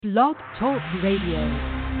Blog Talk Radio.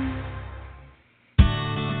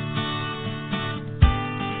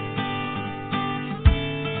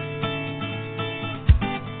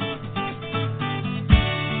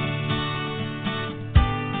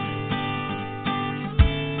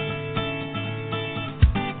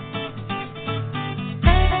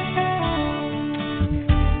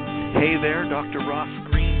 Hey there, Dr. Ross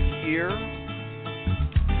Green here.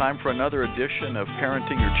 Time for another edition of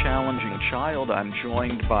Parenting Your Challenging Child. I'm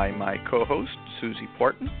joined by my co-host, Susie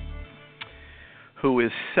Porton, who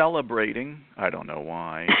is celebrating, I don't know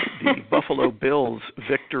why, the Buffalo Bills'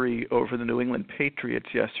 victory over the New England Patriots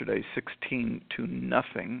yesterday,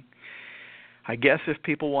 16-0. I guess if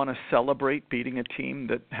people want to celebrate beating a team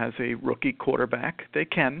that has a rookie quarterback, they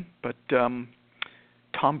can, but Tom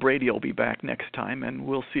Brady will be back next time, and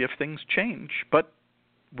we'll see if things change. But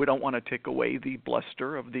we don't want to take away the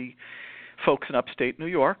bluster of the folks in upstate New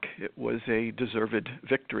York. It was a deserved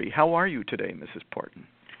victory. How are you today, Mrs. Porton?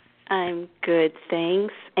 I'm good,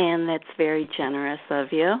 thanks, and that's very generous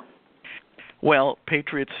of you. Well,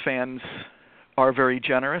 Patriots fans are very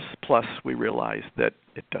generous, plus we realize that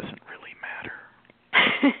it doesn't really matter.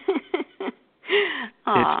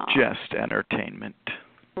 It's just entertainment.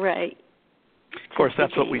 Right. Of course,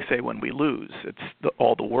 that's what we say when we lose. It's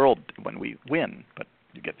all the world when we win, but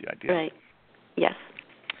you get the idea. Right. Yes.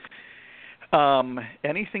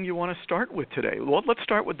 Anything you want to start with today? Well, let's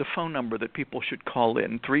start with the phone number that people should call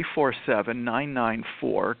in,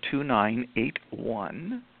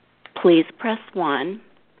 347-994-2981. Please press 1.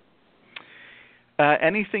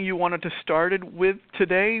 Anything you wanted to start with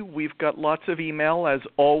today? We've got lots of email, as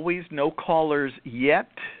always. No callers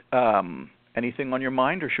yet. Anything on your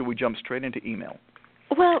mind, or should we jump straight into email?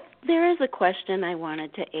 Well, there is a question I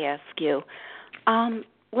wanted to ask you.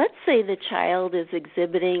 Let's say the child is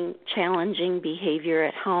exhibiting challenging behavior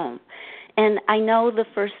at home, and I know the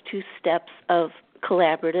first two steps of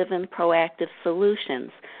collaborative and proactive solutions,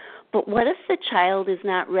 but what if the child is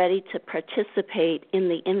not ready to participate in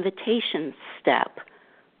the invitation step?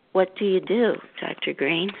 What do you do, Dr.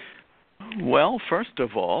 Green? Well, first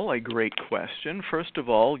of all, a great question. First of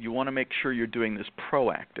all, you want to make sure you're doing this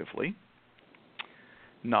proactively,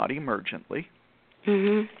 not emergently.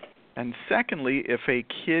 Mm-hmm. And secondly, if we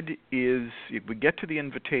get to the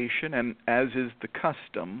invitation, and as is the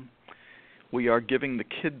custom, we are giving the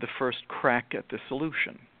kid the first crack at the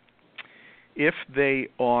solution. If they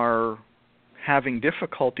are having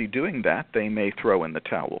difficulty doing that, they may throw in the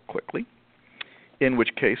towel quickly, in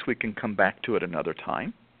which case we can come back to it another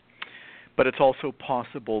time. But it's also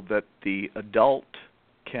possible that the adult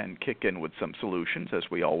can kick in with some solutions. As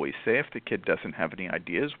we always say, if the kid doesn't have any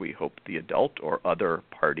ideas, we hope the adult or other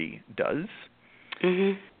party does.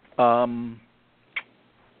 Mm-hmm.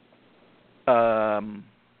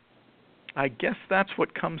 I guess that's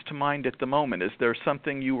what comes to mind at the moment. Is there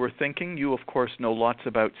something you were thinking? You, of course, know lots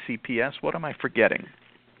about CPS. What am I forgetting?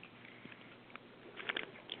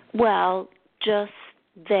 Well, just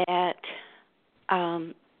that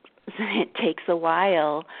it takes a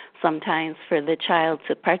while sometimes for the child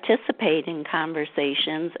to participate in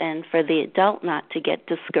conversations and for the adult not to get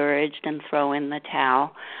discouraged and throw in the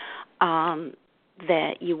towel,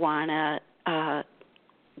 that you want to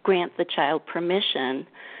grant the child permission.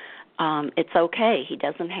 It's okay. He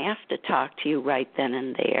doesn't have to talk to you right then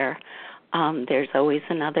and there. There's always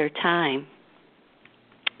another time.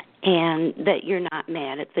 And that you're not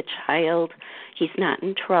mad at the child. He's not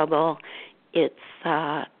in trouble. It's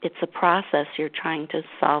a process. You're trying to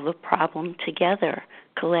solve a problem together,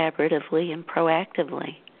 collaboratively and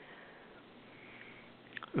proactively.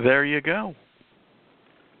 There you go.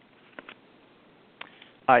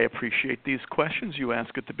 I appreciate these questions you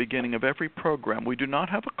ask at the beginning of every program. We do not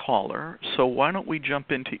have a caller, so why don't we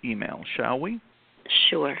jump into email, shall we?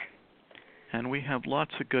 Sure. And we have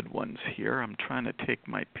lots of good ones here. I'm trying to take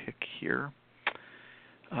my pick here.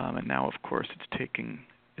 And now, of course, it's taking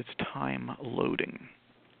its time loading.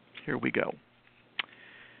 Here we go.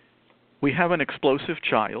 We have an explosive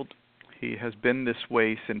child. He has been this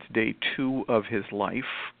way since day 2 of his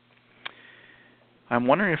life. I'm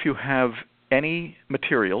wondering if you have any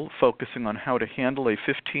material focusing on how to handle a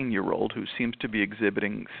 15-year-old who seems to be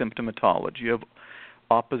exhibiting symptomatology of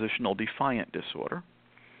oppositional defiant disorder.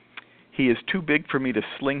 He is too big for me to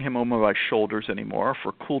sling him over my shoulders anymore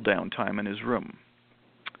for cool-down time in his room.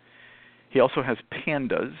 He also has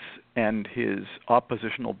pandas, and his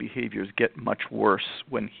oppositional behaviors get much worse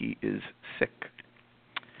when he is sick.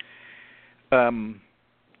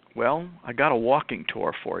 Well, I got a walking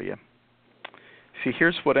tour for you. See,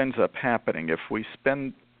 here's what ends up happening. If we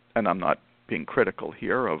spend, and I'm not being critical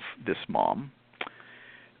here of this mom,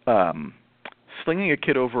 slinging a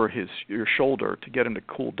kid over your shoulder to get him to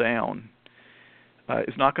cool down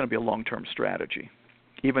is not going to be a long-term strategy,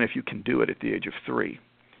 even if you can do it at the age of 3,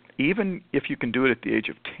 even if you can do it at the age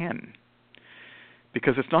of 10,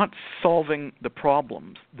 because it's not solving the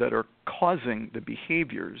problems that are causing the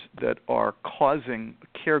behaviors that are causing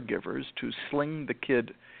caregivers to sling the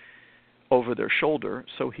kid over their shoulder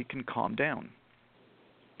so he can calm down.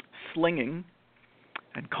 Slinging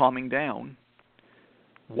and calming down,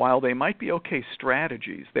 while they might be okay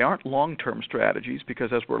strategies, they aren't long-term strategies,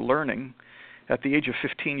 because as we're learning, at the age of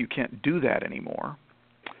 15 you can't do that anymore.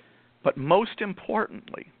 But most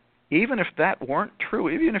importantly, even if that weren't true,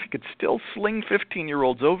 even if you could still sling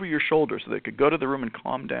 15-year-olds over your shoulder so they could go to the room and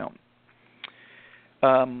calm down,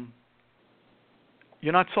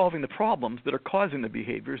 you're not solving the problems that are causing the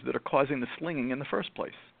behaviors that are causing the slinging in the first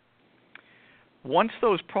place. Once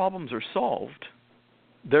those problems are solved,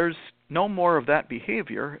 there's no more of that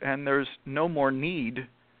behavior, and there's no more need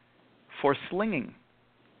for slinging.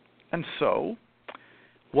 And so,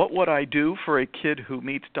 what would I do for a kid who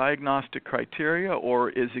meets diagnostic criteria or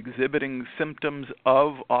is exhibiting symptoms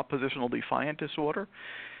of oppositional defiant disorder,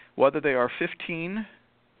 whether they are 15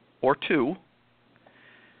 or 2?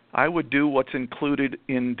 I would do what's included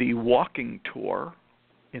in the walking tour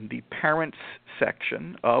in the parents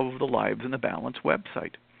section of the Lives in the Balance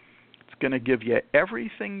website. It's going to give you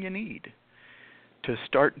everything you need to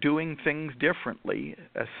start doing things differently,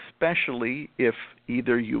 especially if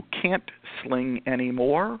either you can't sling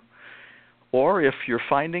anymore or if you're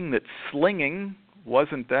finding that slinging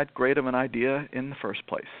wasn't that great of an idea in the first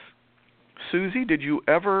place. Susie, did you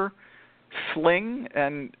ever sling,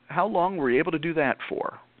 and how long were you able to do that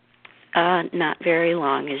for? Not very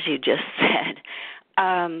long, as you just said.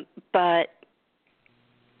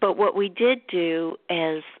 But what we did do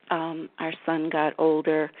as our son got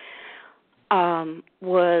older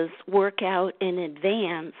was work out in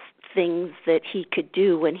advance things that he could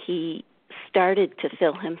do when he started to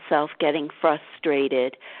feel himself getting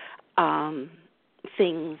frustrated,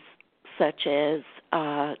 things such as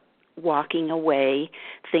walking away.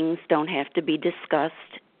 Things don't have to be discussed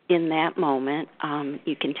in that moment.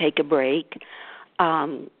 You can take a break,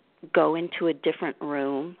 go into a different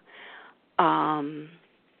room,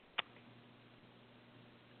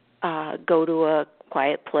 go to a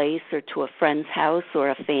quiet place or to a friend's house or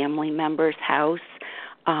a family member's house.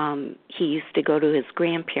 He used to go to his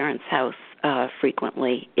grandparents' house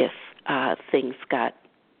frequently if things got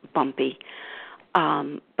bumpy.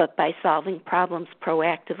 But by solving problems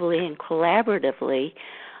proactively and collaboratively,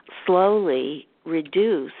 slowly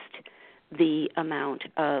reduced the amount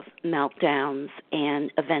of meltdowns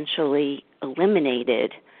and eventually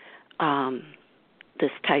eliminated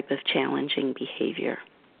this type of challenging behavior.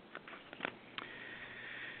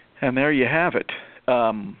 And there you have it.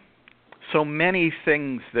 So many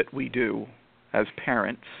things that we do as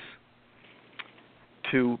parents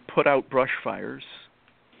to put out brush fires,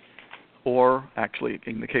 or actually,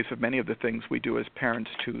 in the case of many of the things we do as parents,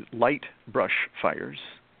 to light brush fires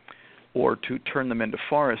or to turn them into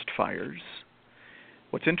forest fires.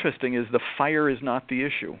 What's interesting is the fire is not the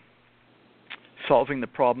issue. Solving the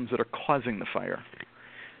problems that are causing the fire.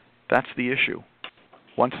 That's the issue.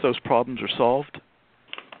 Once those problems are solved,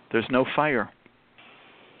 there's no fire.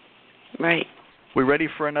 Right. We ready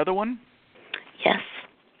for another one? Yes.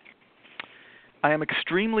 I am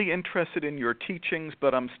extremely interested in your teachings,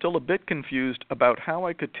 but I'm still a bit confused about how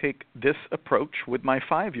I could take this approach with my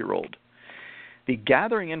 5-year-old. The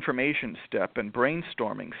gathering information step and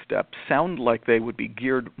brainstorming step sound like they would be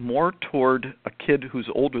geared more toward a kid who's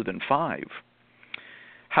older than 5.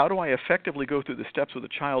 How do I effectively go through the steps with a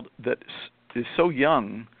child that is so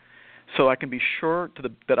young so I can be sure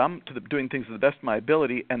that I'm doing things to the best of my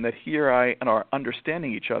ability and that he or I are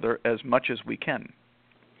understanding each other as much as we can?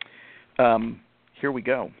 Here we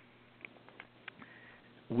go.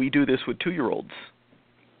 We do this with 2-year-olds.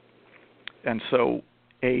 And so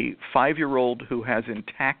a 5-year-old who has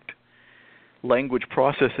intact language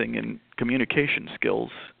processing and communication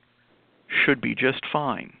skills should be just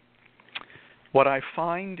fine. What I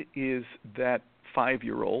find is that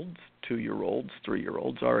 5-year-olds, 2-year-olds,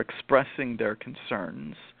 3-year-olds are expressing their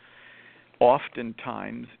concerns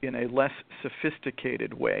oftentimes in a less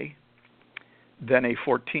sophisticated way than a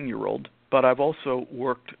 14-year-old. But I've also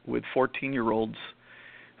worked with 14-year-olds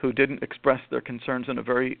who didn't express their concerns in a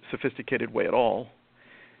very sophisticated way at all.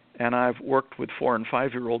 And I've worked with 4- and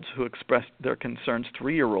 5-year-olds who expressed their concerns,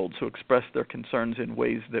 3-year-olds who expressed their concerns in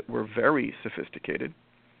ways that were very sophisticated.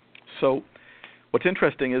 So what's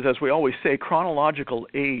interesting is, as we always say, chronological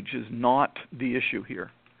age is not the issue here.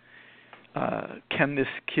 Can this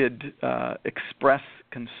kid express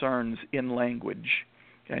concerns in language?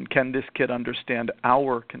 And can this kid understand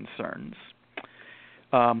our concerns?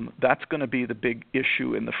 That's going to be the big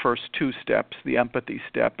issue in the first two steps, the empathy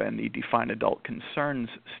step and the define adult concerns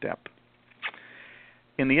step.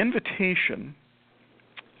 In the invitation,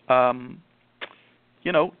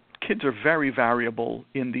 kids are very variable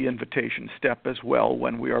in the invitation step as well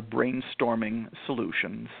when we are brainstorming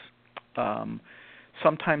solutions.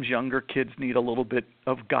 Sometimes younger kids need a little bit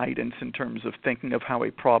of guidance in terms of thinking of how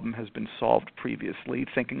a problem has been solved previously,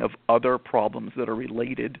 thinking of other problems that are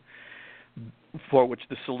related for which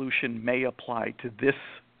the solution may apply to this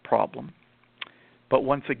problem. But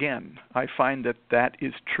once again, I find that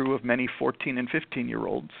is true of many 14 and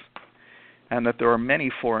 15-year-olds, and that there are many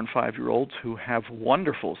 4 and 5-year-olds who have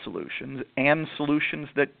wonderful solutions and solutions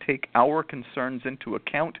that take our concerns into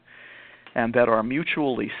account and that are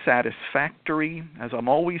mutually satisfactory. As I'm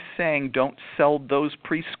always saying, don't sell those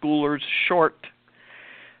preschoolers short.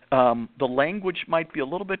 The language might be a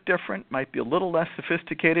little bit different, might be a little less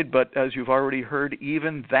sophisticated, but as you've already heard,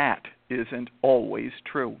 even that isn't always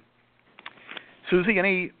true. Susie,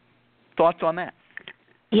 any thoughts on that?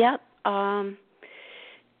 Yep.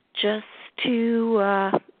 Just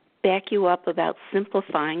to back you up about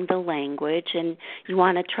simplifying the language, and you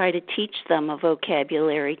want to try to teach them a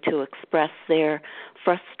vocabulary to express their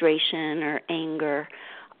frustration or anger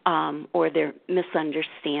or their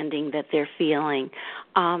misunderstanding that they're feeling,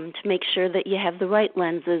 to make sure that you have the right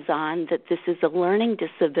lenses on, that this is a learning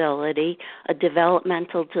disability, a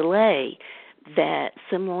developmental delay, that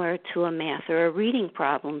similar to a math or a reading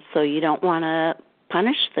problem, so you don't want to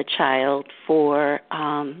punish the child for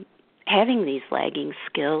having these lagging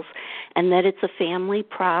skills, and that it's a family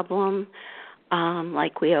problem.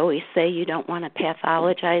 Like we always say, you don't want to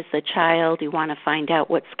pathologize the child. You want to find out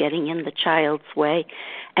what's getting in the child's way.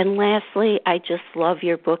 And lastly, I just love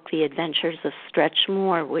your book, The Adventures of Stretch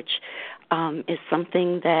More, which is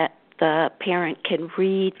something that the parent can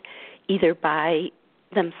read either by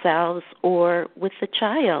themselves or with the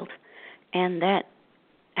child. And that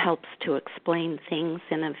helps to explain things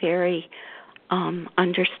in a very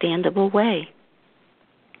understandable way.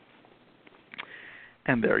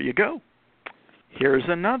 And there you go. Here's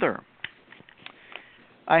another.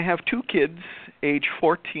 I have 2 kids, age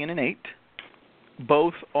 14 and 8.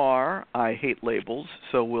 Both are, I hate labels,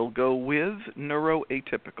 so we'll go with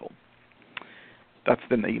neuroatypical. That's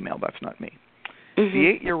in the email, that's not me. Mm-hmm.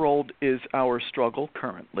 The 8-year-old is our struggle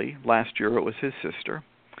currently. Last year it was his sister.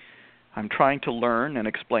 I'm trying to learn and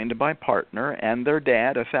explain to my partner and their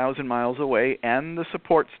dad 1,000 miles away and the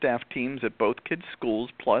support staff teams at both kids' schools,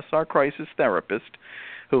 plus our crisis therapist,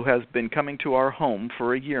 who has been coming to our home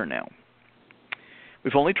for a year now.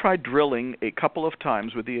 We've only tried drilling a couple of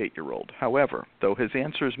times with the 8-year-old. However, though his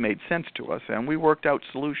answers made sense to us and we worked out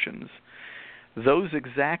solutions, those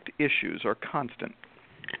exact issues are constant.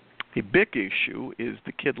 The big issue is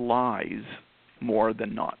the kid lies more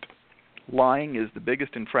than not. Lying is the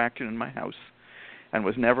biggest infraction in my house and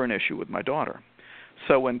was never an issue with my daughter.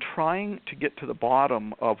 So when trying to get to the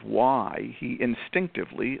bottom of why, he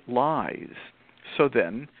instinctively lies. So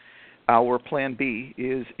then our plan B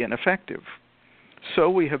is ineffective. So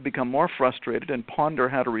we have become more frustrated and ponder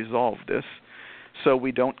how to resolve this so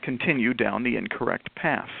we don't continue down the incorrect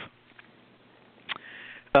path.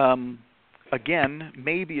 Again,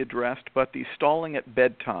 may be addressed, but the stalling at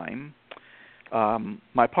bedtime,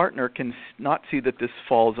 my partner can not see that this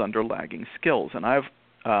falls under lagging skills, and I've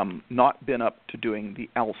not been up to doing the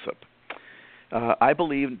ALSUP. I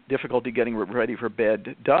believe difficulty getting ready for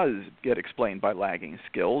bed does get explained by lagging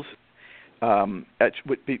skills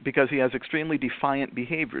because he has extremely defiant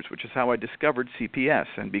behaviors, which is how I discovered CPS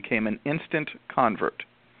and became an instant convert.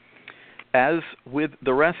 As with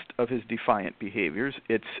the rest of his defiant behaviors,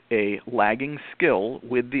 it's a lagging skill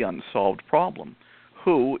with the unsolved problem.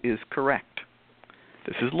 Who is correct?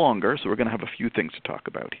 This is longer, so we're going to have a few things to talk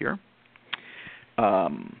about here.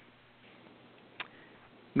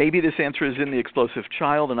 Maybe this answer is in The Explosive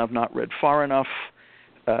Child, and I've not read far enough.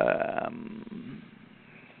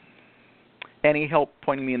 Any help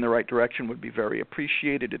pointing me in the right direction would be very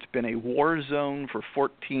appreciated. It's been a war zone for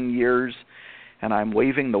 14 years, and I'm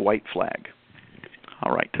waving the white flag.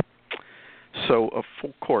 All right. So, of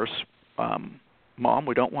course, Mom,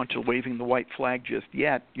 we don't want you waving the white flag just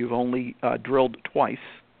yet. You've only drilled twice,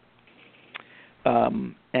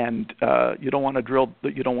 and you don't want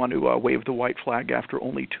to wave the white flag after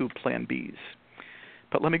only 2 Plan Bs.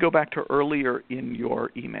 But let me go back to earlier in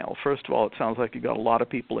your email. First of all, it sounds like you've got a lot of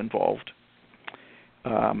people involved,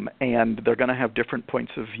 and they're going to have different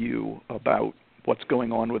points of view about what's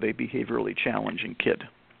going on with a behaviorally challenging kid.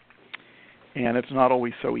 and it's not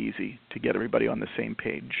always so easy to get everybody on the same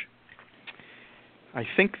page. I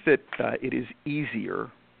think that it is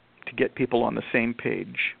easier to get people on the same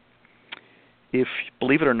page if,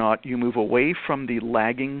 believe it or not, you move away from the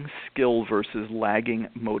lagging skill versus lagging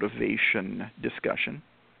motivation discussion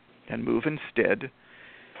and move instead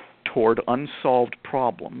toward unsolved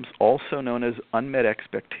problems, also known as unmet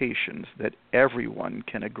expectations, that everyone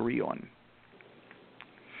can agree on.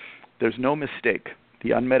 There's no mistake.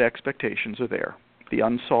 The unmet expectations are there. The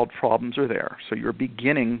unsolved problems are there. So you're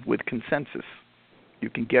beginning with consensus. You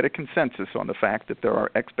can get a consensus on the fact that there are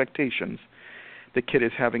expectations the kid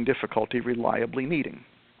is having difficulty reliably meeting.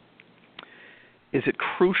 Is it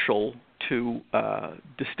crucial to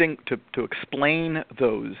explain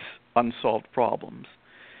those unsolved problems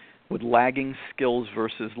with lagging skills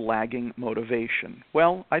versus lagging motivation?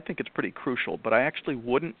 Well, I think it's pretty crucial, but I actually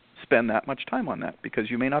wouldn't spend that much time on that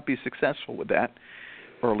because you may not be successful with that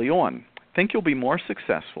early on. I think you'll be more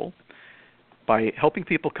successful by helping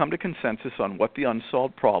people come to consensus on what the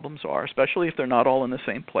unsolved problems are, especially if they're not all in the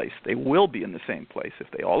same place. They will be in the same place if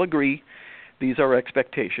they all agree these are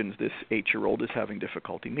expectations this 8-year-old is having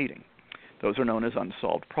difficulty meeting. Those are known as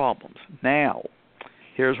unsolved problems. Now,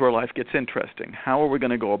 here's where life gets interesting. How are we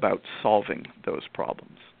going to go about solving those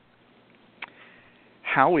problems?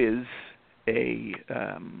 How is a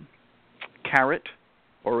carrot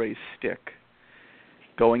or a stick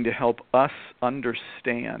going to help us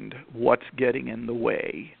understand what's getting in the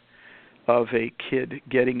way of a kid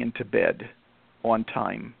getting into bed on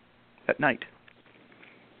time at night?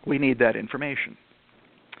 We need that information.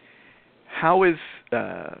 How is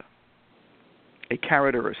a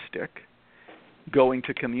carrot or a stick going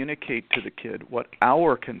to communicate to the kid what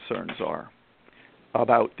our concerns are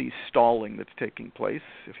about the stalling that's taking place,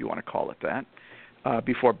 if you want to call it that,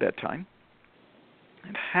 before bedtime?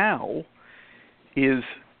 And how is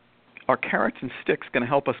our carrots and sticks going to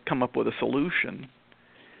help us come up with a solution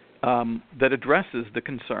that addresses the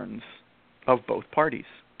concerns of both parties?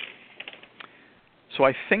 So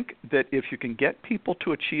I think that if you can get people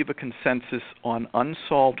to achieve a consensus on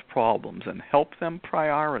unsolved problems and help them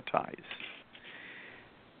prioritize,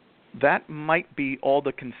 that might be all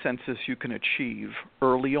the consensus you can achieve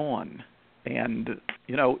early on. And,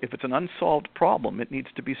 if it's an unsolved problem, it needs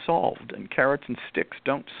to be solved. And carrots and sticks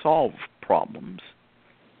don't solve problems.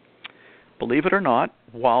 Believe it or not,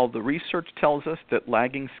 while the research tells us that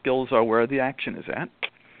lagging skills are where the action is at,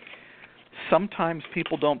 sometimes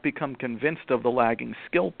people don't become convinced of the lagging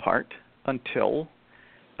skill part until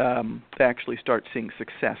they actually start seeing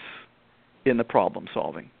success in the problem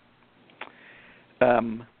solving.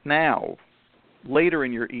 Now, later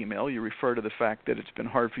in your email, you refer to the fact that it's been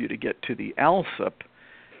hard for you to get to the ALSUP.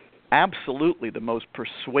 Absolutely the most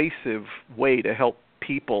persuasive way to help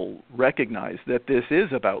people recognize that this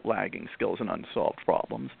is about lagging skills and unsolved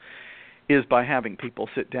problems is by having people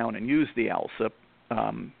sit down and use the ALSUP.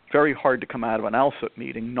 Very hard to come out of an ALSUP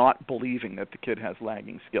meeting not believing that the kid has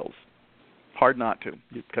lagging skills. Hard not to,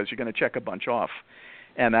 because you're going to check a bunch off.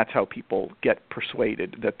 And that's how people get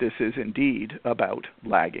persuaded that this is indeed about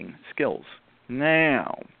lagging skills.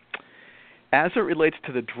 Now, as it relates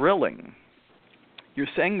to the drilling, you're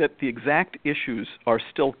saying that the exact issues are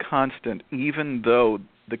still constant even though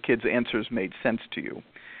the kid's answers made sense to you.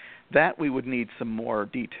 That we would need some more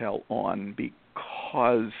detail on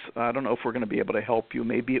because I don't know if we're going to be able to help you.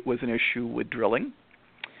 Maybe it was an issue with drilling,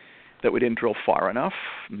 that we didn't drill far enough.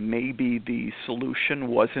 Maybe the solution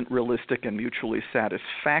wasn't realistic and mutually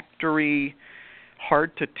satisfactory.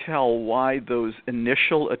 Hard to tell why those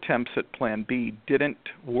initial attempts at Plan B didn't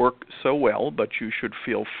work so well, but you should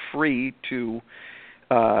feel free to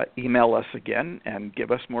email us again and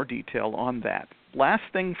give us more detail on that. Last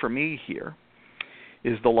thing for me here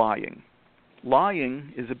is the lying.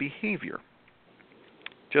 Lying is a behavior.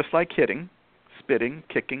 Just like hitting, spitting,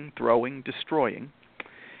 kicking, throwing, destroying.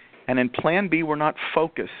 And in Plan B, we're not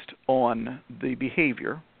focused on the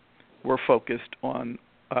behavior. We're focused on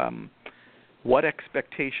what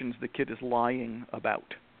expectations the kid is lying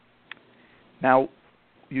about. Now,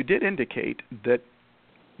 you did indicate that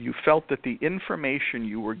you felt that the information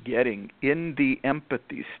you were getting in the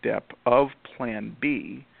empathy step of Plan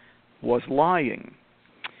B was lying.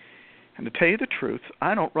 And to tell you the truth,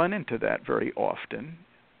 I don't run into that very often,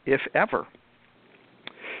 if ever.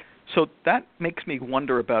 So that makes me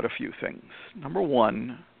wonder about a few things. Number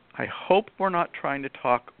one, I hope we're not trying to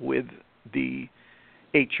talk with the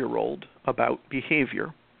 8-year-old about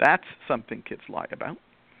behavior. That's something kids lie about.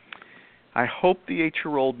 I hope the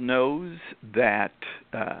 8-year-old knows that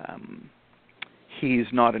he's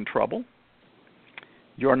not in trouble.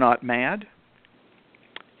 You're not mad.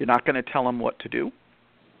 You're not going to tell him what to do.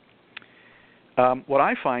 what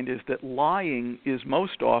I find is that lying is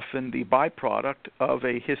most often the byproduct of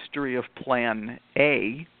a history of Plan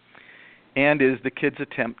A and is the kid's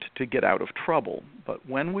attempt to get out of trouble. But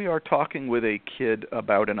when we are talking with a kid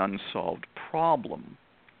about an unsolved problem,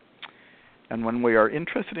 and when we are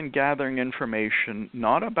interested in gathering information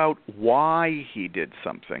not about why he did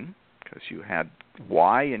something, because you had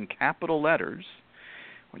why in capital letters,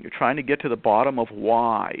 when you're trying to get to the bottom of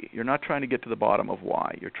why, you're not trying to get to the bottom of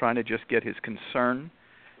why. You're trying to just get his concern,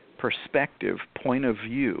 perspective, point of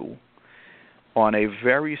view on a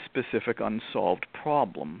very specific unsolved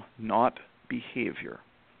problem, not behavior.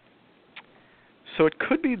 So it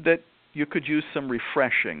could be that you could use some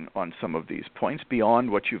refreshing on some of these points beyond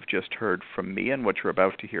what you've just heard from me and what you're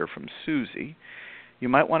about to hear from Susie. You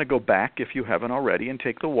might want to go back, if you haven't already, and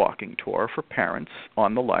take the walking tour for parents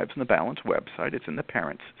on the Lives in the Balance website. It's in the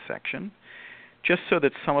Parents section, just so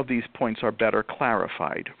that some of these points are better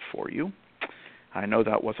clarified for you. I know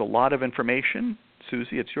that was a lot of information.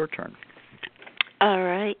 Susie, it's your turn. All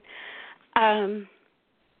right. I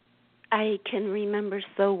can remember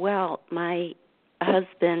so well my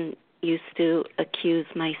husband used to accuse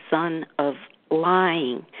my son of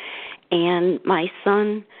lying, and my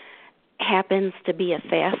son happens to be a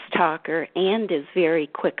fast talker and is very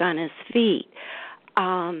quick on his feet.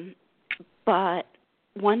 But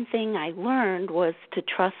one thing I learned was to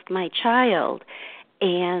trust my child,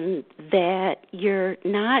 and that you're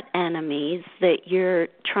not enemies, that you're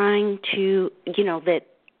trying to, that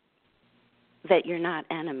you're not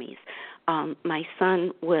enemies. My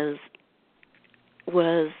son was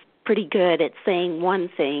pretty good at saying one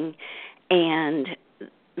thing and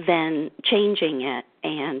then changing it,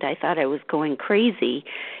 and I thought I was going crazy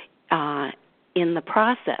in the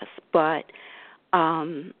process. But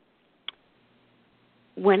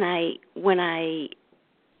when I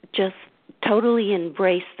just totally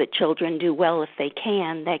embrace that children do well if they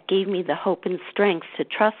can, that gave me the hope and strength to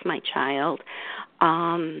trust my child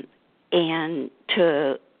and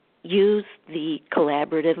to use the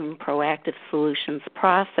collaborative and proactive solutions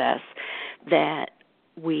process that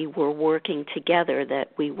we were working together,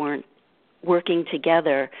 that we weren't working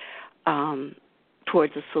together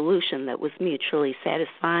towards a solution that was mutually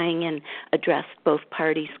satisfying and addressed both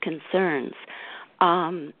parties' concerns.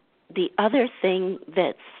 The other thing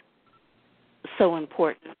that's so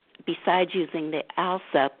important, besides using the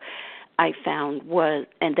ALSEP, I found was,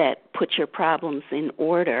 and that puts your problems in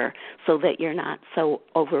order so that you're not so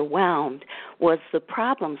overwhelmed, was the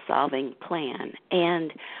problem-solving plan,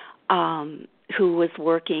 and who was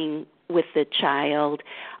working with the child,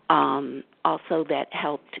 also that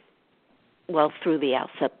helped, well, through the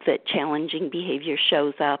ALSEP, that challenging behavior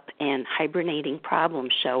shows up and hibernating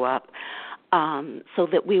problems show up, so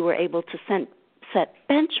that we were able to set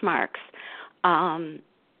benchmarks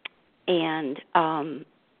and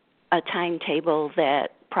a timetable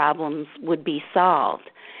that problems would be solved,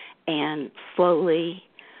 and slowly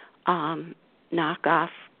knock off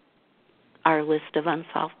our list of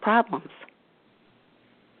unsolved problems.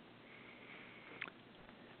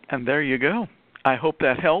 And there you go. I hope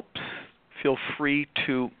that helps. Feel free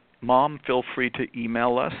to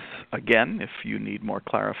email us again if you need more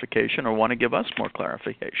clarification or want to give us more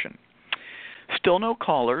clarification. Still no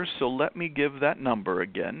callers, so let me give that number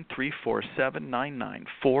again,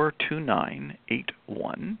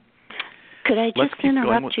 347-994-2981. Could I just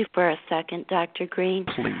interrupt you for a second, Dr. Green?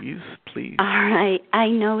 Please. All right. I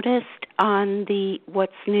noticed on the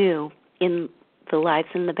What's New in the Lives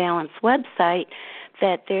in the Balance website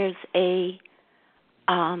that there's a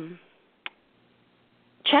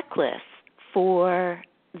checklist for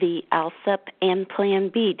the ALSEP and Plan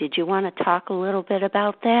B. Did you want to talk a little bit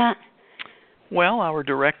about that? Well, our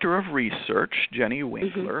Director of Research, Jenny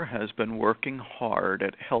Winkler, has been working hard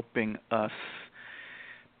at helping us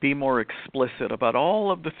be more explicit about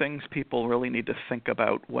all of the things people really need to think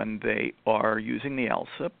about when they are using the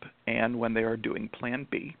ALSEP and when they are doing Plan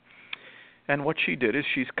B. And what she did is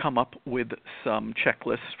she's come up with some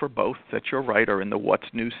checklists for both that, you're right, are in the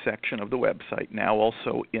What's New section of the website, now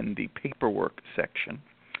also in the paperwork section,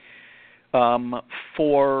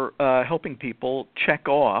 for helping people check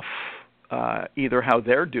off either how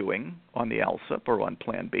they're doing on the ALSEP or on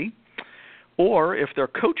Plan B, or if they're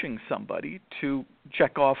coaching somebody, to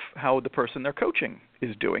check off how the person they're coaching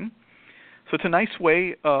is doing. So it's a nice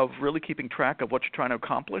way of really keeping track of what you're trying to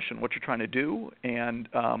accomplish and what you're trying to do, and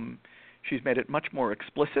she's made it much more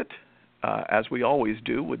explicit, as we always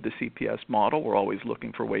do with the CPS model. We're always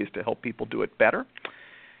looking for ways to help people do it better,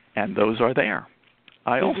 and those are there.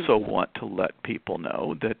 I also want to let people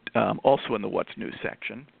know that also in the What's New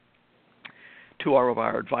section, Two of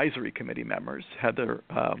our advisory committee members, Heather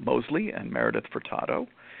Mosley and Meredith Furtado,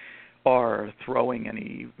 are throwing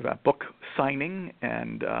any book signing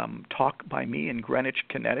and talk by me in Greenwich,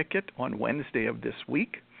 Connecticut on Wednesday of this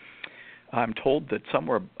week. I'm told that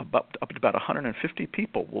somewhere up to about 150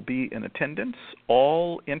 people will be in attendance,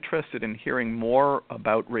 all interested in hearing more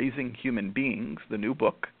about Raising Human Beings, the new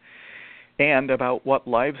book, and about what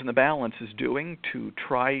Lives in the Balance is doing to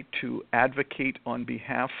try to advocate on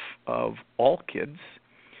behalf of all kids,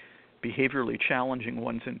 behaviorally challenging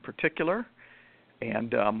ones in particular.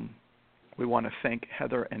 And we want to thank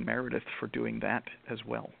Heather and Meredith for doing that as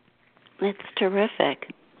well. That's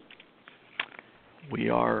terrific. We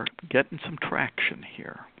are getting some traction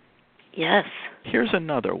here. Yes. Here's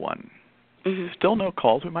another one. Mm-hmm. Still no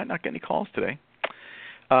calls. We might not get any calls today.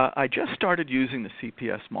 I just started using the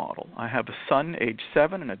CPS model. I have a son age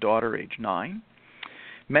 7 and a daughter age 9.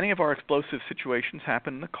 Many of our explosive situations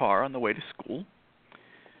happen in the car on the way to school.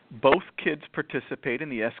 Both kids participate in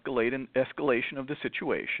the escalation of the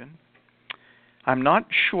situation. I'm not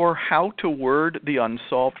sure how to word the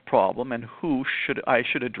unsolved problem and who I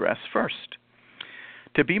should address first.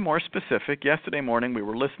 To be more specific, yesterday morning we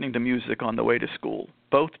were listening to music on the way to school.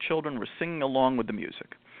 Both children were singing along with the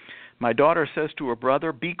music. My daughter says to her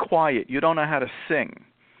brother, "Be quiet, you don't know how to sing."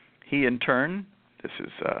 He, in turn, this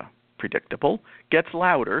is predictable, gets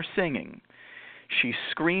louder singing. She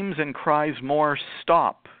screams and cries more,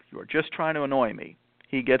 "Stop, you are just trying to annoy me."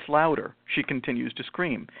 He gets louder. She continues to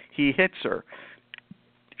scream. He hits her.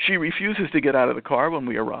 She refuses to get out of the car when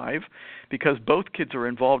we arrive. Because both kids are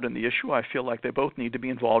involved in the issue, I feel like they both need to be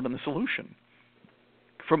involved in the solution.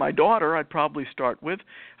 For my daughter, I'd probably start with,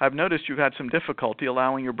 "I've noticed you've had some difficulty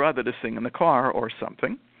allowing your brother to sing in the car," or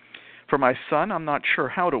something. For my son, I'm not sure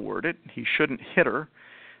how to word it. He shouldn't hit her,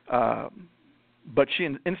 but she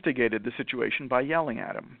instigated the situation by yelling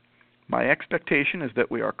at him. My expectation is that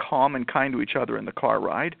we are calm and kind to each other in the car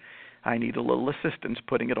ride. I need a little assistance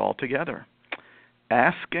putting it all together.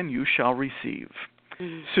 Ask and you shall receive.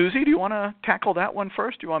 Mm-hmm. Susie, do you want to tackle that one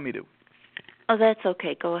first? Do you want me to? Oh, that's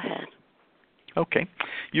okay. Go ahead. Okay.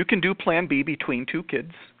 You can do Plan B between two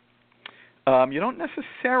kids. You don't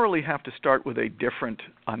necessarily have to start with a different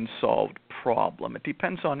unsolved problem. It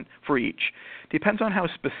depends on, for each, depends on how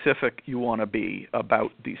specific you want to be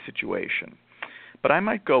about the situation. But I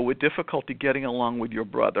might go with difficulty getting along with your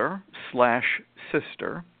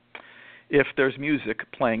brother/sister if there's music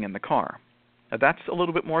playing in the car. Now, that's a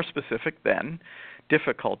little bit more specific than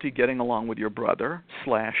difficulty getting along with your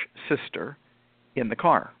brother/sister in the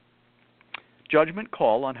car. Judgment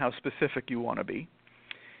call on how specific you want to be.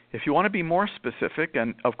 If you want to be more specific,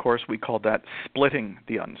 and of course we call that splitting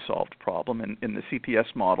the unsolved problem. In the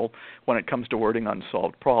CPS model, when it comes to wording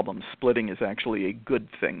unsolved problems, splitting is actually a good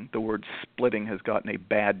thing. The word splitting has gotten a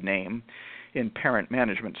bad name in parent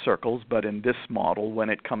management circles, but in this model, when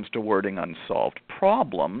it comes to wording unsolved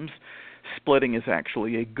problems, splitting is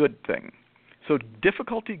actually a good thing. So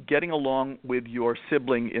difficulty getting along with your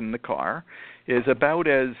sibling in the car is about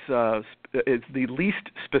is the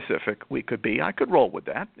least specific we could be. I could roll with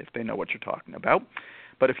that if they know what you're talking about.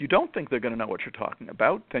 But if you don't think they're going to know what you're talking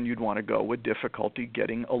about, then you'd want to go with difficulty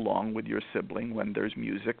getting along with your sibling when there's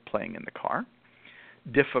music playing in the car.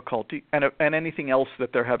 Difficulty, and anything else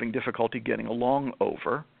that they're having difficulty getting along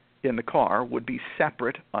over in the car would be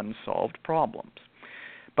separate unsolved problems.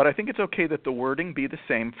 But I think it's okay that the wording be the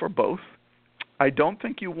same for both. I don't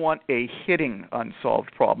think you want a hitting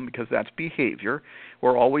unsolved problem because that's behavior.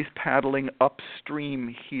 We're always paddling upstream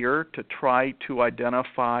here to try to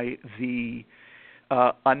identify the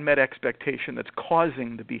unmet expectation that's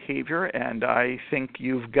causing the behavior, and I think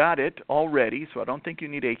you've got it already, so I don't think you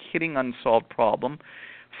need a hitting unsolved problem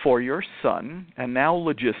for your son. And now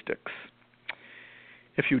logistics.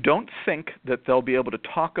 If you don't think that they'll be able to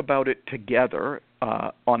talk about it together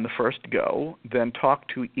on the first go, then talk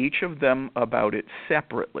to each of them about it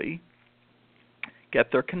separately,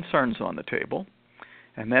 get their concerns on the table,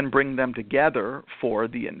 and then bring them together for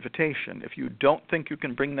the invitation. If you don't think you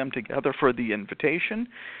can bring them together for the invitation,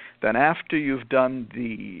 then after you've done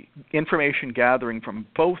the information gathering from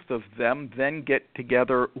both of them, then get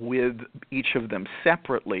together with each of them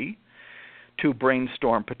separately to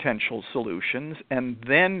brainstorm potential solutions, and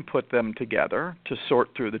then put them together to sort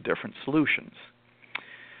through the different solutions.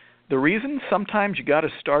 The reason sometimes you got to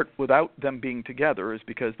start without them being together is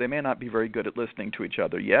because they may not be very good at listening to each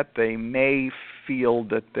other yet. They may feel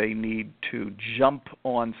that they need to jump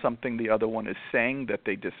on something the other one is saying that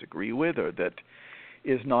they disagree with or that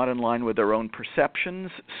is not in line with their own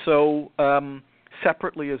perceptions. So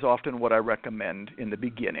separately is often what I recommend in the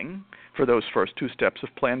beginning for those first 2 steps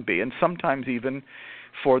of Plan B, and sometimes even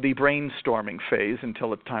for the brainstorming phase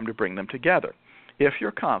until it's time to bring them together. If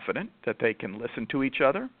you're confident that they can listen to each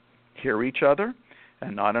other, hear each other,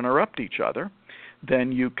 and not interrupt each other,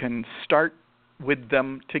 then you can start with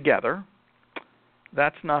them together.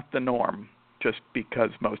 That's not the norm, just because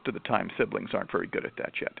most of the time siblings aren't very good at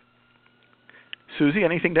that yet. Susie,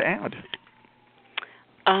 anything to add?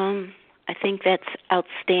 I think that's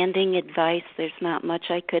outstanding advice. There's not much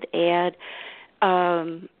I could add.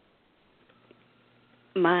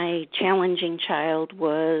 My challenging child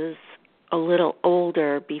was a little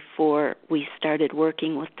older before we started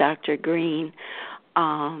working with Dr. Green,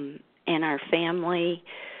 and our family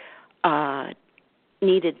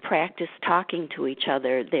needed practice talking to each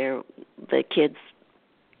other. The kids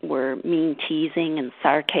were mean teasing and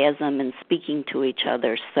sarcasm and speaking to each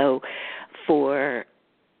other. So for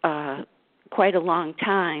quite a long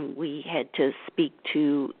time, we had to speak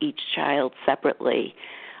to each child separately,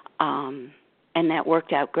 and that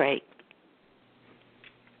worked out great.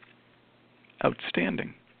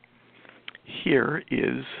 Outstanding. Here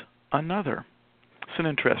is another. It's an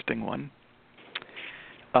interesting one.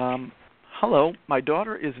 Hello, my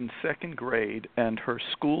daughter is in 2nd grade, and her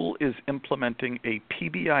school is implementing a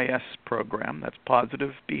PBIS program, that's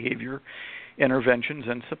Positive Behavior Interventions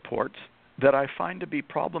and Supports, that I find to be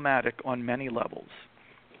problematic on many levels.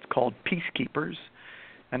 It's called Peacekeepers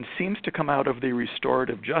and seems to come out of the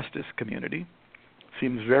restorative justice community.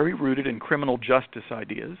 Seems very rooted in criminal justice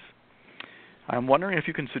ideas. I'm wondering if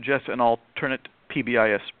you can suggest an alternate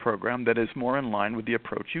PBIS program that is more in line with the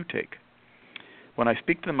approach you take. When I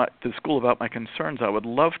speak to the school about my concerns, I would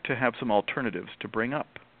love to have some alternatives to bring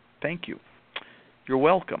up. Thank you. You're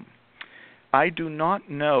welcome. I do not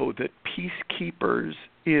know that Peacekeepers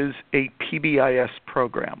is a PBIS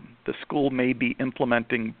program. The school may be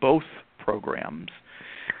implementing both programs,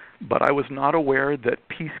 but I was not aware that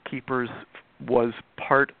Peacekeepers was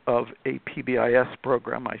part of a PBIS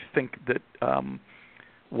program. I think that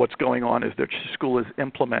what's going on is that the school is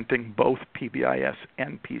implementing both PBIS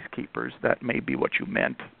and Peacekeepers. That may be what you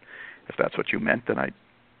meant. If that's what you meant, then I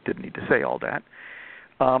didn't need to say all that.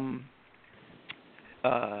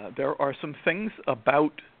 There are some things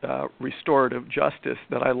about restorative justice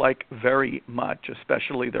that I like very much,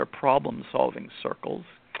 especially their problem-solving circles.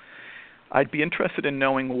 I'd be interested in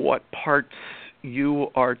knowing what parts you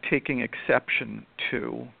are taking exception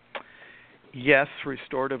to. Yes,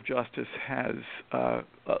 restorative justice has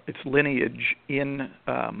its lineage in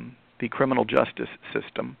the criminal justice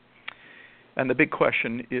system. And the big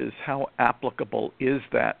question is, how applicable is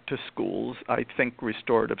that to schools? I think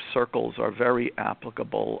restorative circles are very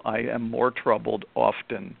applicable. I am more troubled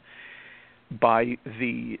often by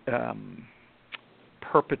the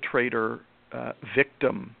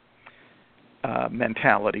perpetrator-victim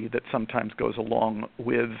mentality that sometimes goes along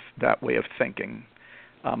with that way of thinking.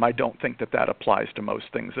 I don't think that applies to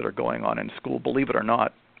most things that are going on in school. Believe it or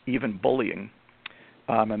not, even bullying.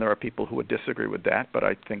 And there are people who would disagree with that, but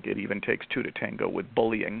I think it even takes 2 to tango with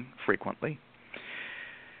bullying frequently.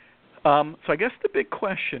 So I guess the big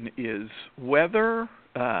question is whether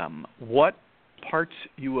what parts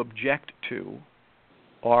you object to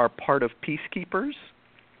are part of Peacekeepers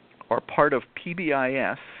or part of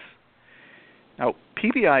PBIS. Now,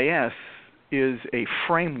 PBIS is a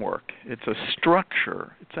framework. It's a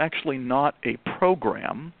structure. It's actually not a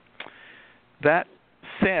program. That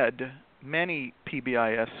said, many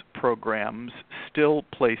PBIS programs still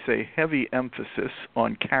place a heavy emphasis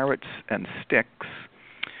on carrots and sticks,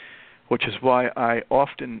 which is why I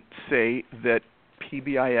often say that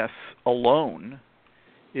PBIS alone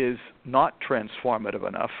is not transformative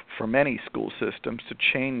enough for many school systems to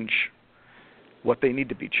change what they need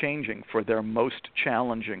to be changing for their most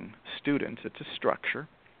challenging students. It's a structure.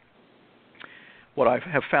 What I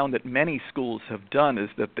have found that many schools have done is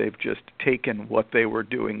that they've just taken what they were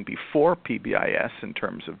doing before PBIS in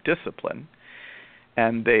terms of discipline,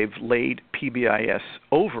 and they've laid PBIS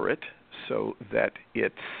over it so that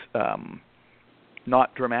it's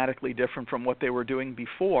not dramatically different from what they were doing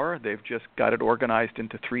before. They've just got it organized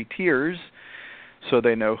into 3 tiers so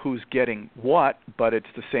they know who's getting what, but it's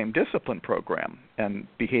the same discipline program, and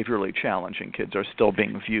behaviorally challenging kids are still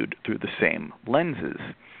being viewed through the same lenses.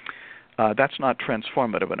 That's not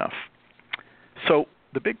transformative enough. So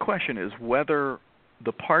the big question is whether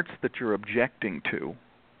the parts that you're objecting to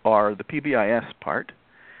are the PBIS part,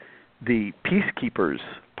 the Peacekeepers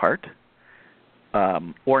part,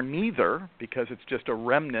 or neither, because it's just a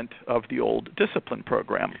remnant of the old discipline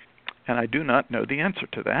program. And I do not know the answer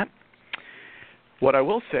to that. What I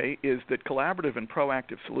will say is that collaborative and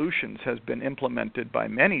proactive solutions has been implemented by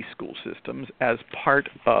many school systems as part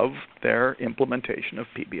of their implementation of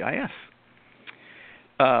PBIS.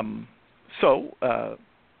 So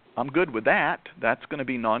I'm good with that. That's going to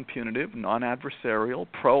be non-punitive, non-adversarial,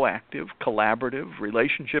 proactive, collaborative,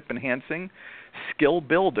 relationship-enhancing,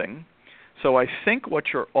 skill-building. So I think what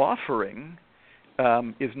you're offering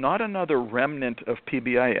is not another remnant of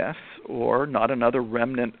PBIS or not another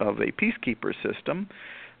remnant of a peacekeeper system,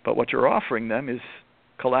 but what you're offering them is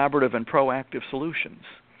collaborative and proactive solutions.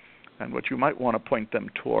 And what you might want to point them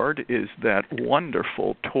toward is that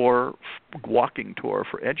wonderful walking tour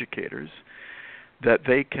for educators that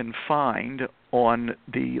they can find on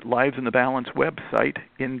the Lives in the Balance website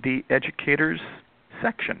in the educators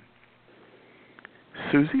section.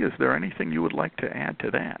 Susie, is there anything you would like to add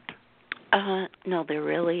to that? No, there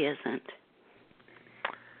really isn't.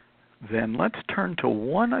 Then let's turn to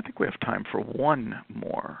one. I think we have time for one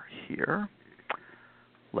more here.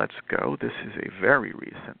 Let's go. This is a very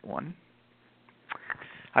recent one.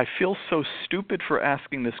 I feel so stupid for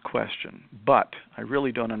asking this question, but I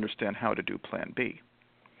really don't understand how to do Plan B.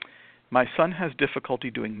 My son has difficulty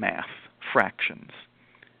doing math, fractions.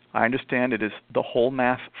 I understand it is the whole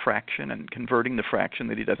math fraction and converting the fraction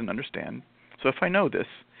that he doesn't understand. So if I know this,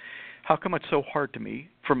 how come it's so hard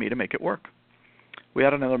for me to make it work? We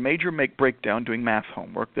had another major breakdown doing math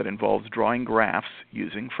homework that involves drawing graphs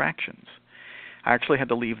using fractions. I actually had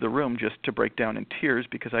to leave the room just to break down in tears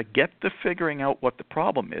because I get the figuring out what the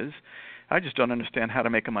problem is. I just don't understand how to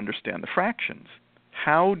make him understand the fractions.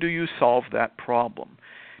 How do you solve that problem?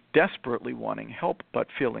 Desperately wanting help but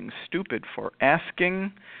feeling stupid for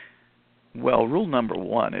asking. Well, rule number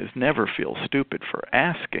one is never feel stupid for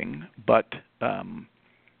asking, but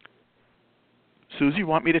Susie, you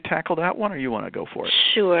want me to tackle that one or you want to go for it?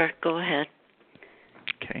 Sure, go ahead.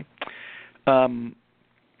 Okay.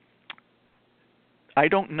 I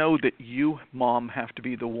don't know that you, Mom, have to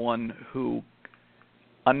be the one who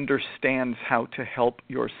understands how to help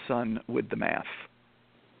your son with the math.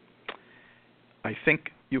 I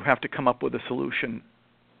think you have to come up with a solution,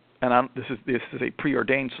 and this is a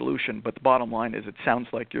preordained solution, but the bottom line is it sounds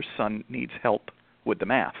like your son needs help with the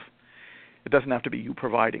math. It doesn't have to be you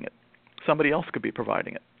providing it. Somebody else could be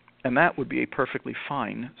providing it, and that would be a perfectly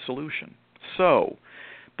fine solution. So,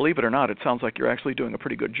 believe it or not, it sounds like you're actually doing a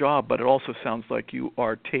pretty good job, but it also sounds like you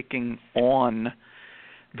are taking on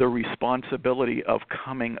the responsibility of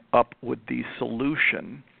coming up with the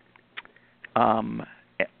solution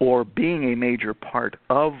or being a major part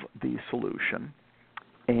of the solution.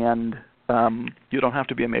 And you don't have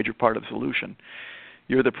to be a major part of the solution.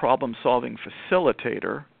 You're the problem-solving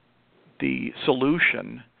facilitator. The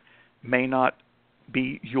solution may not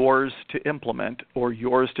be yours to implement or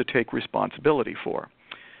yours to take responsibility for.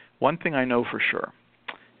 One thing I know for sure,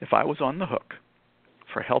 if I was on the hook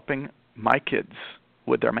for helping my kids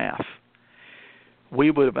with their math, we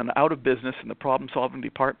would have been out of business in the problem-solving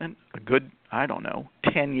department a good,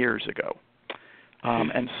 10 years ago.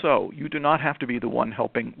 And so you do not have to be the one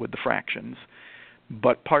helping with the fractions,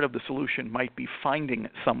 but part of the solution might be finding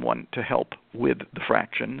someone to help with the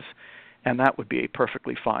fractions, and that would be a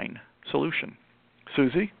perfectly fine solution.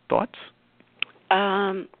 Susie, thoughts?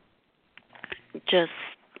 Just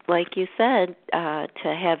like you said, to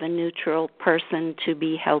have a neutral person to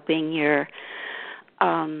be helping your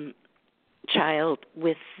child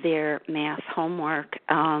with their math homework.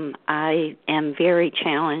 I am very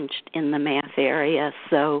challenged in the math area,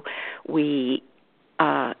 so we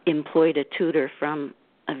employed a tutor from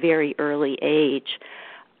a very early age,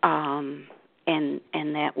 and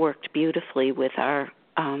that worked beautifully with our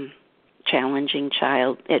challenging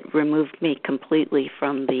child. It removed me completely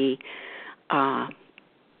from the how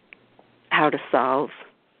to solve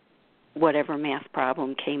whatever math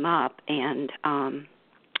problem came up, and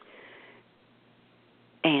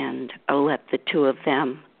I'll let the two of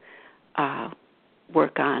them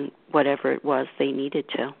work on whatever it was they needed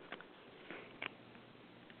to.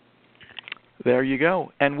 There you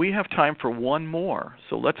go. And we have time for one more,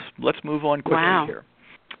 so let's move on quickly here.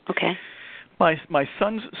 Okay. My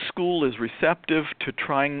son's school is receptive to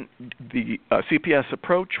trying the CPS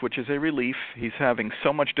approach, which is a relief. He's having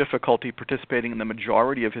so much difficulty participating in the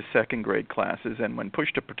majority of his second grade classes, and when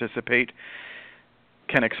pushed to participate,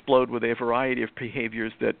 can explode with a variety of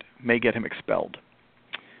behaviors that may get him expelled.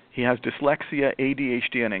 He has dyslexia,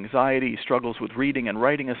 ADHD, and anxiety. He struggles with reading and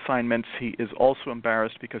writing assignments. He is also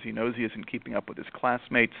embarrassed because he knows he isn't keeping up with his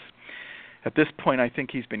classmates. At this point, I think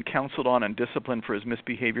he's been counseled on and disciplined for his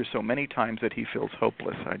misbehavior so many times that he feels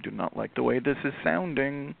hopeless. I do not like the way this is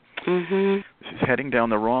sounding. Mhm. This is heading down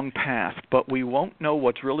the wrong path, but we won't know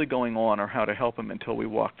what's really going on or how to help him until we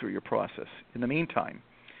walk through your process. In the meantime,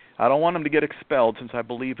 I don't want him to get expelled since I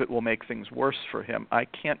believe it will make things worse for him. I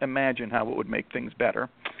can't imagine how it would make things better.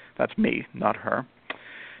 That's me, not her.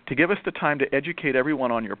 To give us the time to educate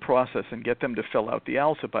everyone on your process and get them to fill out the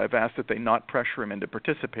ALSIP, I've asked that they not pressure him into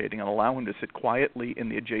participating and allow him to sit quietly in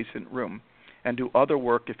the adjacent room and do other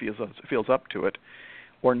work if he feels up to it,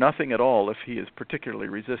 or nothing at all if he is particularly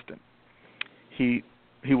resistant. He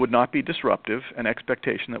would not be disruptive, an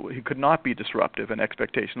expectation that he could not be disruptive, an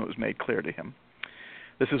expectation that was made clear to him.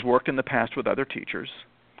 This has worked in the past with other teachers.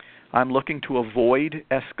 I'm looking to avoid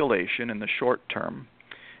escalation in the short term,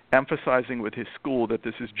 emphasizing with his school that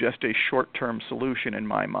this is just a short-term solution in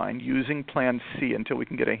my mind, using Plan C until we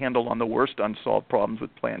can get a handle on the worst unsolved problems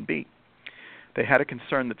with Plan B. They had a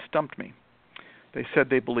concern that stumped me. They said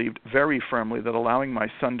they believed very firmly that allowing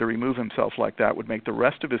my son to remove himself like that would make the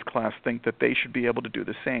rest of his class think that they should be able to do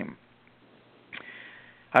the same.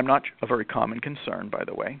 I'm not a very common concern, by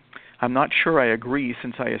the way. I'm not sure I agree,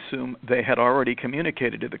 since I assume they had already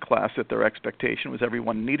communicated to the class that their expectation was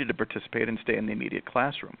everyone needed to participate and stay in the immediate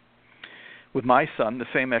classroom. With my son, the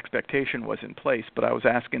same expectation was in place, but I was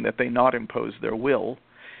asking that they not impose their will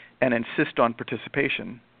and insist on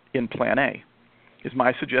participation in Plan A. Is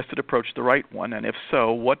my suggested approach the right one? And if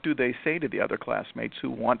so, what do they say to the other classmates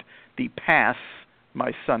who want the pass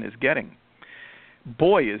my son is getting?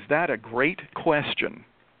 Boy, is that a great question.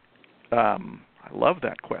 I love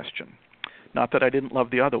that question. Not that I didn't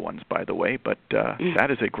love the other ones, by the way, but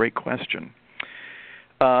that is a great question.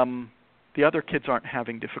 The other kids aren't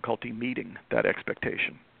having difficulty meeting that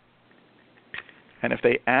expectation. And if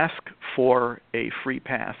they ask for a free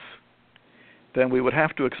pass, then we would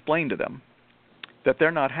have to explain to them that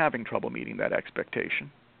they're not having trouble meeting that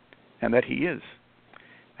expectation, and that he is.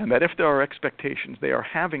 And that if there are expectations they are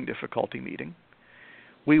having difficulty meeting,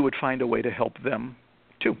 we would find a way to help them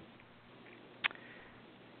too.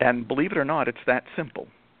 And believe it or not, it's that simple.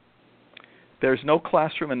 There's no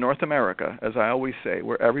classroom in North America, as I always say,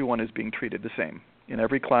 where everyone is being treated the same. In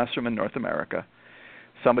every classroom in North America,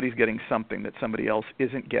 somebody's getting something that somebody else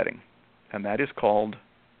isn't getting, and that is called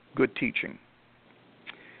good teaching.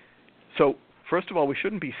 So, first of all, we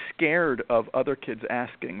shouldn't be scared of other kids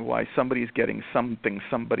asking why somebody's getting something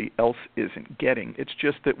somebody else isn't getting. It's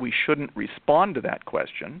just that we shouldn't respond to that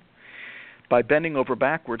question by bending over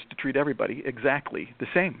backwards to treat everybody exactly the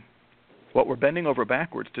same. What we're bending over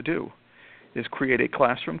backwards to do is create a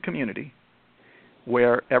classroom community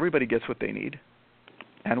where everybody gets what they need,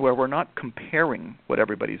 and where we're not comparing what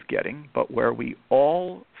everybody's getting, but where we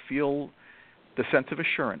all feel the sense of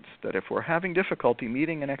assurance that if we're having difficulty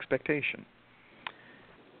meeting an expectation,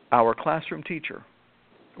 our classroom teacher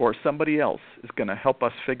or somebody else is going to help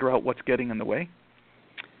us figure out what's getting in the way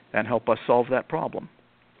and help us solve that problem.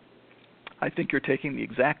 I think you're taking the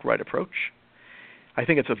exact right approach. I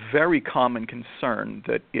think it's a very common concern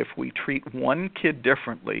that if we treat one kid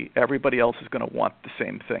differently, everybody else is going to want the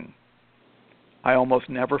same thing. I almost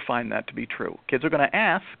never find that to be true. Kids are going to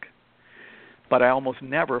ask, but I almost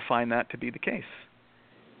never find that to be the case.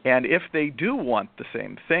 And if they do want the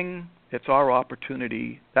same thing, it's our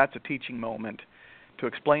opportunity, that's a teaching moment, to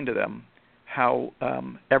explain to them how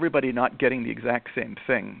everybody not getting the exact same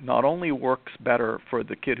thing not only works better for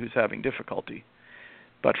the kid who's having difficulty,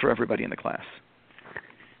 but for everybody in the class.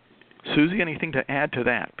 Susie, anything to add to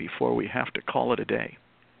that before we have to call it a day?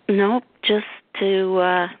 Nope, just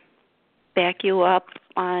to back you up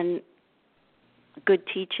on good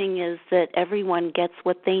teaching is that everyone gets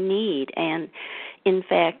what they need. And in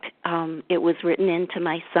fact, it was written into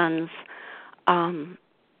my son's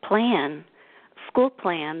school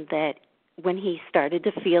plan, that when he started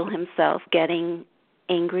to feel himself getting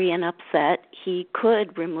angry and upset, he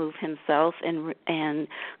could remove himself and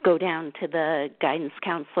go down to the guidance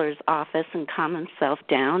counselor's office and calm himself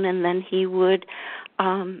down, and then he would,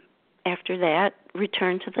 after that,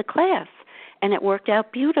 return to the class. And it worked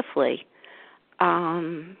out beautifully.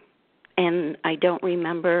 And I don't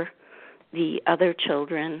remember the other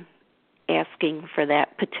children asking for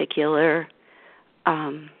that particular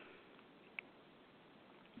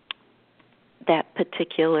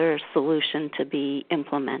solution to be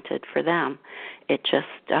implemented for them. It just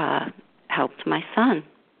helped my son.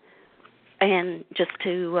 And just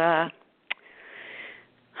to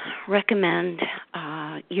recommend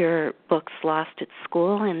your books, Lost at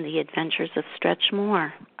School and The Adventures of Stretch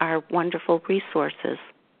Moore, are wonderful resources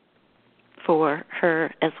for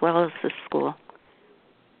her as well as the school.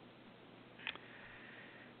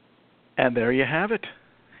 And there you have it.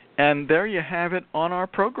 And there you have it on our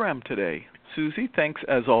program today. Susie, thanks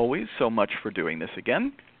as always so much for doing this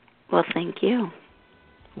again. Well, thank you.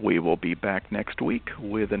 We will be back next week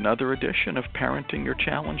with another edition of Parenting Your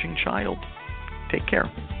Challenging Child. Take care.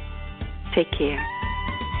 Take care.